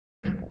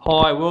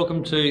Hi,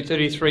 welcome to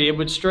 33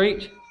 Edward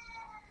Street.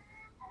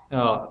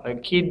 Oh, a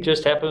kid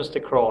just happens to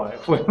cry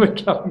when we're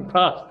coming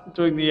past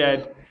doing the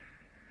ad.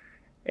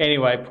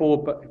 Anyway,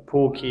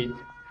 poor kid.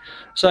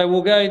 So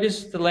we'll go,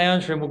 this is the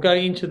lounge room, we'll go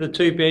into the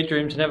 2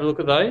 bedrooms and have a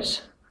look at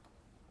those.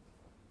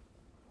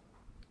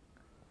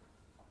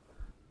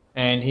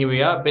 And here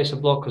we are, Besser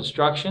block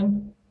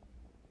construction.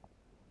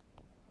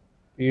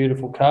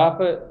 Beautiful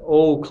carpet,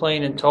 all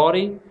clean and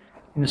tidy.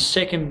 In the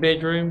second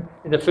bedroom,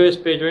 in the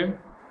first bedroom,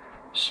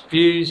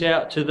 views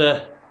out to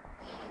the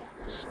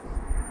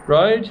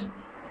road.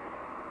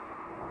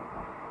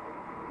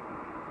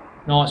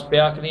 Nice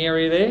balcony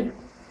area there.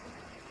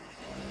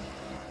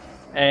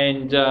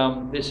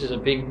 And this is a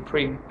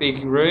pretty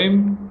big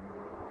room.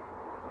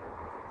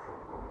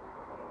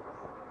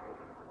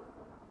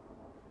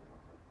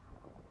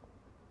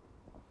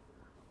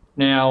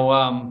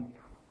 Now,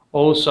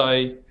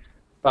 also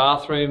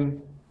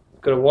bathroom,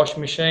 got a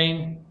washing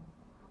machine,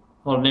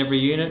 not in every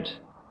unit.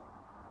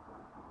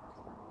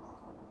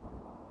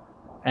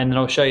 And then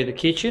I'll show you the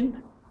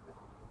kitchen.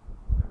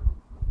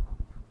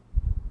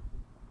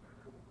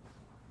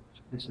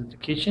 So this is the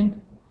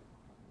kitchen.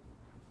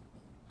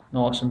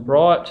 Nice and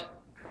bright.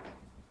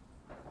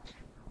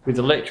 With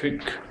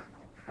electric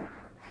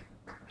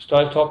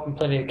stovetop and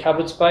plenty of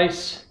cupboard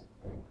space.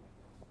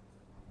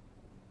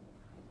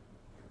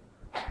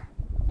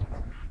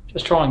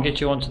 Just try and get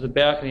you onto the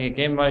balcony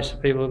again. Most of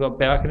the people have got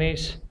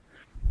balconies.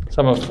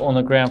 Some are on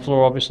the ground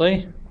floor,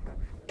 obviously.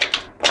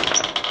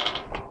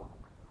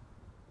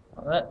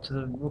 Like that, to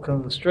the look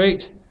of the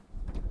street.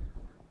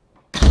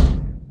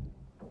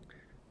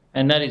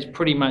 And that is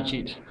pretty much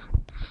it.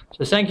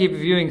 So thank you for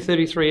viewing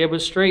 33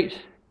 Edward Street.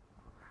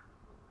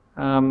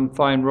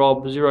 Phone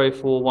Rob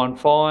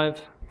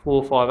 0415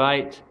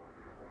 458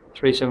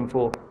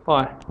 374.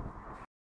 Bye.